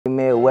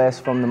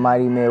Midwest, from the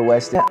mighty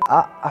Midwest.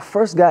 I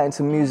first got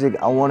into music,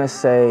 I want to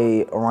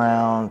say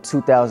around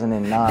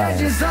 2009.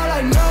 That's all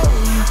I know.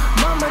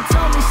 Mama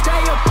told me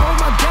stay up on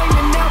my game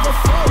and never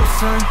fold,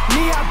 son.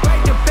 Me, I break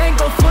the bank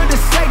for the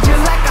sake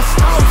just like I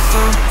stole,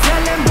 son.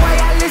 Tell them boy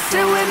I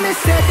listen when they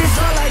said this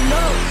all I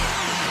know.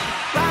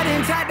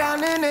 Riding tight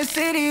down in the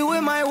city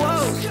with my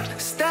woes.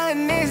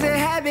 Stunning is a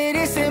habit,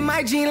 it's in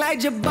my gene like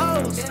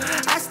Jabos.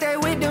 I stay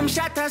with them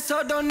shotters,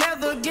 so don't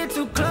ever get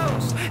too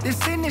close.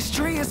 This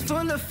industry is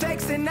full of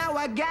fakes, and now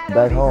I got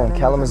back home,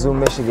 Kalamazoo,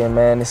 Michigan,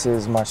 man. This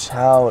is my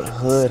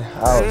childhood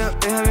house.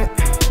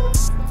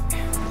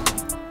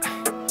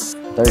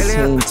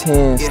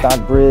 1310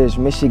 Stockbridge,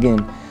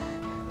 Michigan.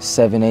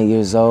 7, 8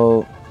 years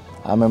old.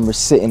 I remember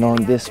sitting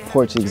on this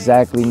porch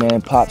exactly,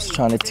 man. Pops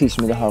trying to teach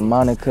me the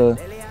harmonica.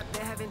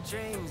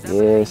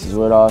 Yeah, this is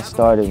where it all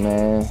started,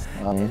 man.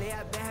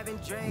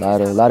 A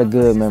lot of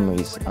good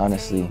memories,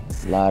 honestly.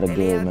 A lot of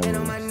good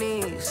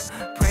memories.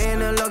 Praying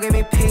the Lord give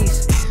me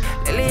peace.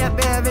 Lately I've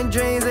been having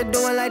dreams of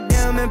doing like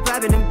them and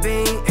popping the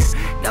bean.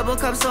 Double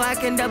cup so I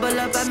can double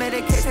up. I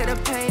medicate to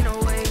the pain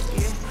away.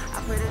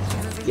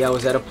 Yeah, I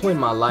was at a point in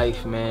my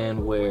life,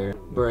 man, where,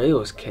 bro, it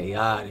was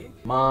chaotic.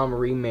 Mom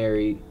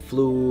remarried,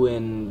 flew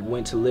and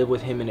went to live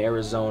with him in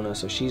Arizona,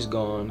 so she's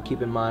gone.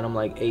 Keep in mind, I'm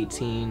like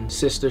 18,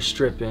 sister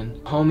stripping,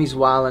 homies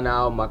wilding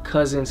out, my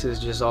cousins is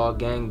just all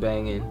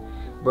gangbanging.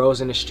 Bros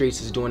in the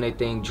streets is doing their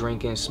thing,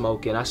 drinking,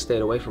 smoking. I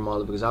stayed away from all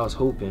of it because I was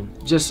hooping.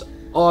 Just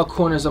all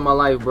corners of my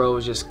life, bro,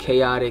 was just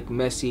chaotic,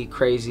 messy,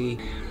 crazy.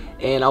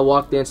 And I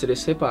walked into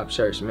this hip-hop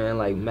church, man,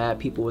 like mad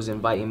people was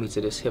inviting me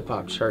to this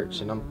hip-hop church,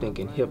 and I'm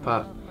thinking,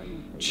 hip-hop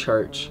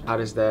church, how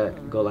does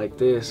that go like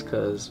this?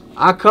 Because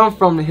I come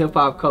from the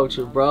hip-hop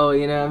culture, bro,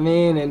 you know what I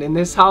mean? And in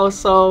this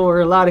household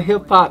where a lot of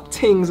hip-hop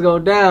things go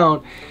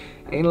down,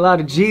 ain't a lot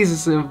of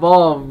Jesus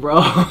involved, bro.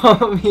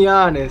 I'll be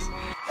honest.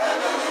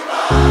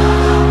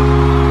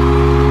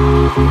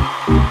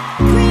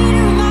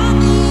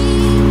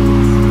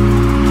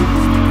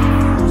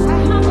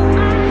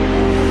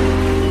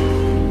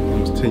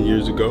 Almost 10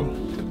 years ago,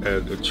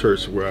 at a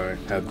church where I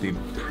had the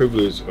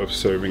privilege of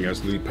serving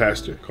as lead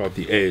pastor, called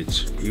The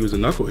Edge. He was a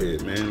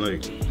knucklehead, man.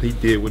 Like, he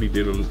did what he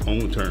did on his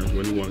own terms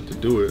when he wanted to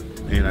do it,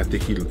 and I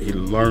think he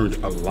learned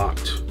a lot.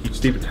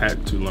 Stephen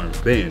had to learn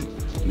then,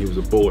 when he was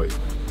a boy.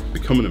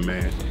 Becoming a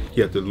man, he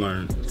had to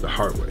learn the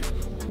hard way.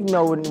 You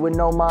know, with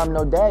no mom,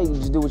 no dad, you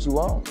just do what you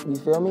want, you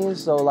feel me?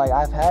 So like,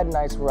 I've had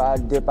nights where I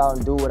dip out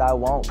and do what I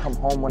want, come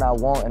home when I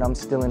want, and I'm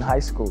still in high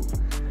school.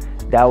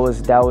 That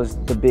was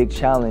the big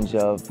challenge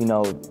of, you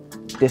know,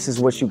 this is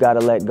what you gotta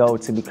let go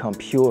to become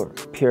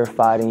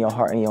purified in your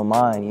heart and your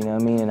mind, you know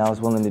what I mean? And I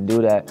was willing to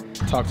do that.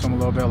 Talked to him a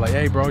little bit, like,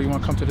 hey bro, you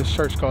wanna come to this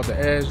church called The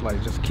Edge?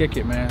 Like, just kick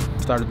it, man.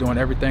 Started doing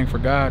everything for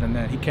God, and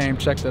then he came,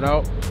 checked it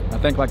out. I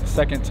think like the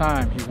second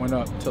time, he went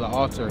up to the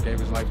altar, gave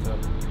his life to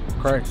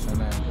Christ,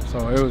 and then,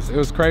 so it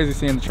was crazy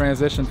seeing the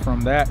transition from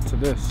that to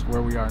this,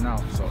 where we are now,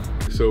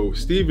 So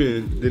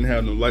Stephen didn't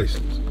have no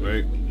license,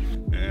 right?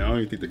 And I don't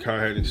even think the car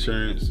had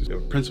insurance.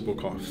 There's a principle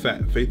called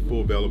FAT,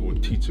 faithful, available,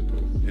 and teachable.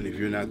 And if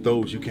you're not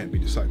those, you can't be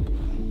discipled.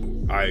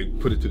 I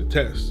put it to the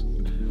test.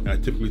 And I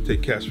typically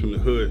take cats from the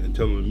hood and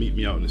tell them to meet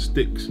me out in the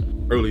sticks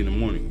early in the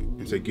morning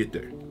and say, get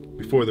there.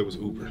 Before there was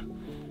Uber,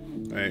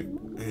 right?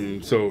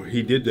 And so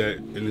he did that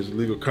in his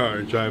legal car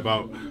and drive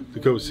out to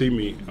go see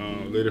me.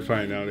 Later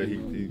find out that he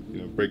you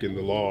know, breaking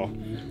the law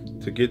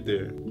to get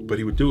there. But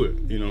he would do it,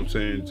 you know what I'm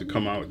saying, to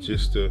come out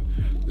just to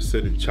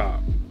sit and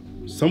chop.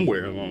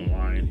 Somewhere along the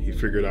line, he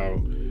figured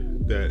out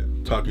that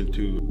talking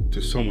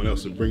to someone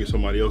else and bringing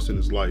somebody else in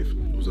his life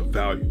was a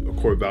value, a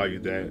core value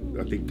that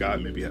I think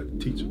God maybe had to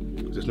teach him.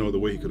 Because there's no other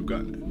way he could have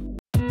gotten it.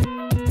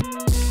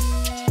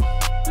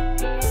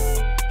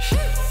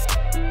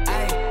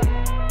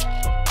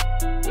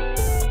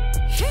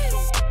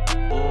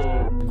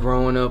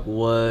 Growing up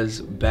was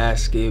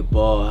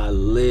basketball. I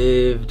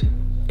lived,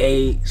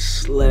 ate,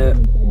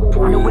 slept,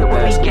 breathed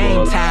basketball.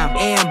 Game time,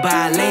 and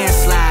by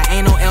landslide.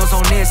 Ain't no L's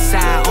on this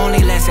side. Only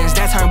lessons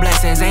that turn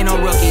blessings. Ain't no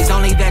rookies,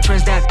 only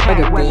veterans that like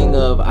a thing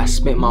of I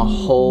spent my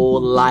whole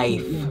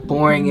life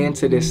pouring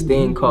into this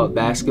thing called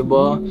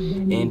basketball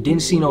and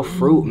didn't see no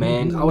fruit,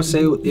 man. I would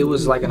say it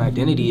was like an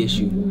identity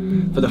issue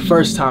for the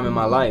first time in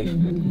my life.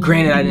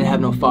 Granted, I didn't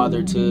have no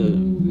father to,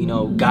 you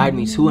know, guide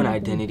me to an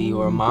identity,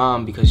 or a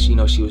mom, because, you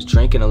know, she was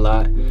drinking a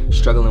lot,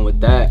 struggling with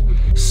that.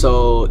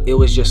 So it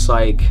was just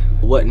like,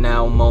 what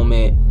now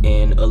moment,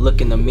 and a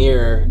look in the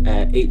mirror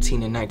at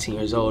 18 and 19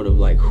 years old of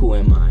like, who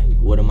am I?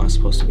 What am I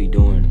supposed to be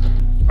doing?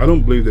 I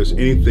don't believe there's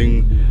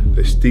anything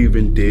that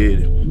Stephen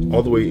did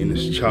all the way in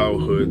his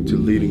childhood to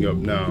leading up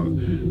now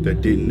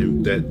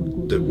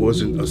that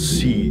wasn't a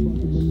seed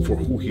for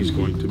who he's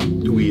going to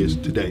be, who he is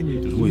today,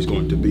 and who he's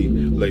going to be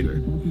later.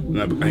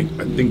 And I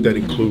think that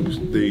includes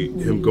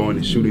him going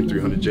and shooting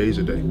 300 J's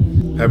a day,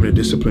 having the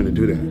discipline to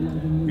do that.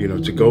 You know,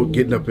 to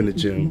getting up in the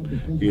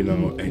gym, you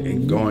know,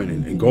 and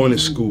going to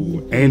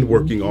school and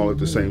working all at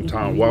the same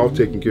time while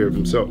taking care of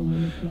himself,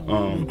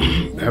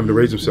 having to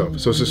raise himself.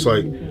 So it's just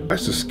like,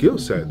 that's a skill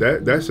set.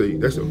 That's a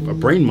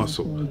brain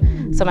muscle.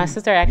 So my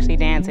sister actually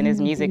danced in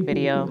his music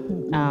video.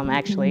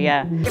 actually,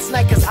 yeah. It's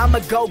like 'cause I'm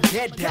a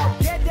go-getter.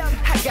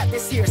 I got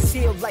this here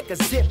sealed like a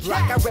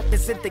ziplock. I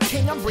represent the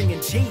king, I'm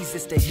bringing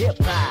Jesus to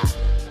hip-hop.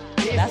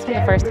 That's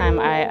the first time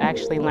I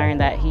actually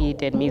learned that he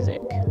did music.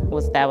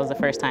 That was the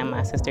first time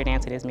my sister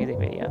danced at his music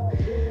video.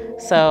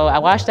 So I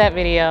watched that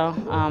video.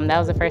 That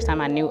was the first time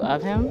I knew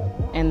of him.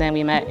 And then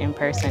we met in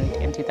person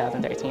in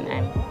 2013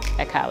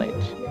 at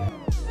college.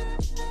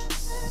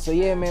 So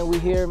yeah, man, we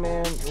here,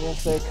 man. You know what I'm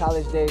saying?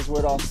 College days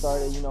where it all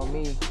started. You know,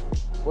 me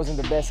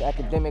wasn't the best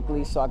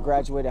academically, so I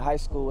graduated high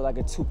school with like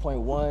a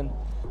 2.1.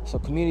 So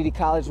community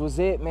college was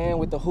it, man,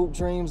 with the hoop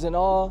dreams and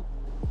all.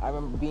 I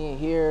remember being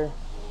here,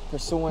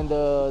 pursuing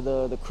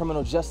the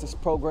criminal justice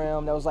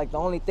program. That was like the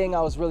only thing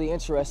I was really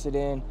interested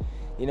in.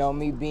 You know,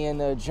 me being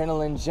the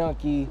adrenaline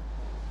junkie,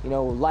 you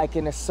know,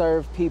 liking to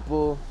serve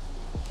people.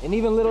 And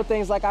even little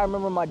things like I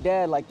remember my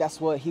dad, like that's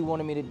what he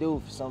wanted me to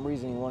do for some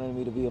reason. He wanted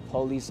me to be a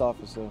police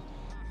officer.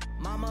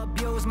 Mama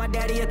abused, my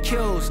daddy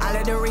accused. I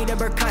let her read the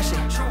percussion.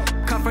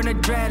 Come from the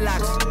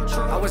dreadlocks.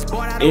 I was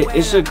born out of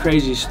It's a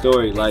crazy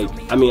story. Like,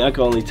 I mean, I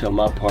can only tell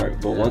my part,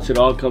 but once it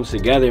all comes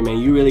together, man,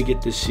 you really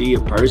get to see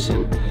a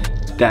person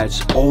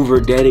that's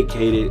over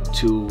dedicated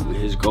to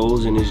his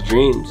goals and his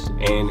dreams.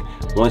 And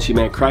once he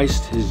met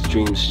Christ, his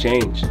dreams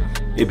changed.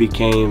 It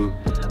became,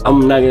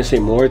 I'm not gonna say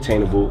more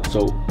attainable.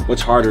 So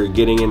what's harder,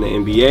 getting in the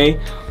NBA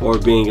or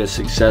being a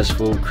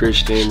successful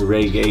Christian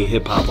reggae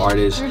hip hop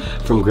artist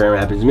from Grand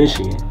Rapids,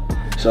 Michigan?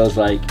 So I was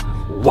like,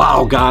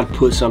 wow, God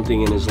put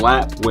something in his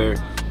lap where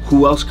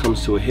who else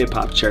comes to a hip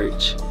hop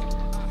church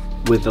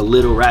with a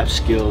little rap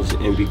skills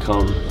and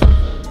become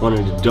one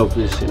of the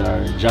dopest in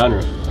our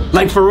genre?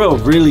 Like for real,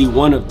 really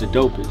one of the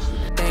dopest.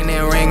 Ding,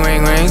 ding, ring,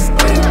 ring, ring.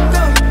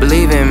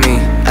 Believe in me,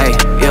 hey,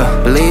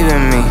 yeah, believe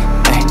in me,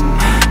 hey,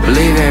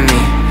 believe in me,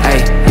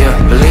 hey, yeah,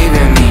 believe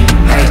in me,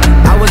 hey.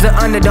 I was an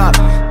underdog,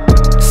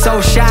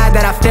 so shy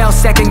that I failed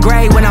second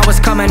grade when I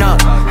was coming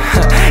up.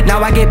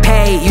 Now I get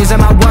paid using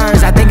my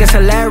words, I think it's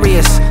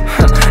hilarious.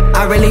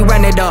 I really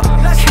run it up.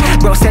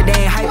 Bro said they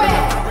ain't hyping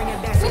up.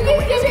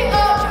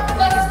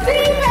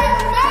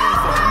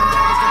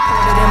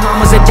 Mom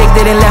was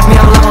addicted and left me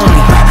alone.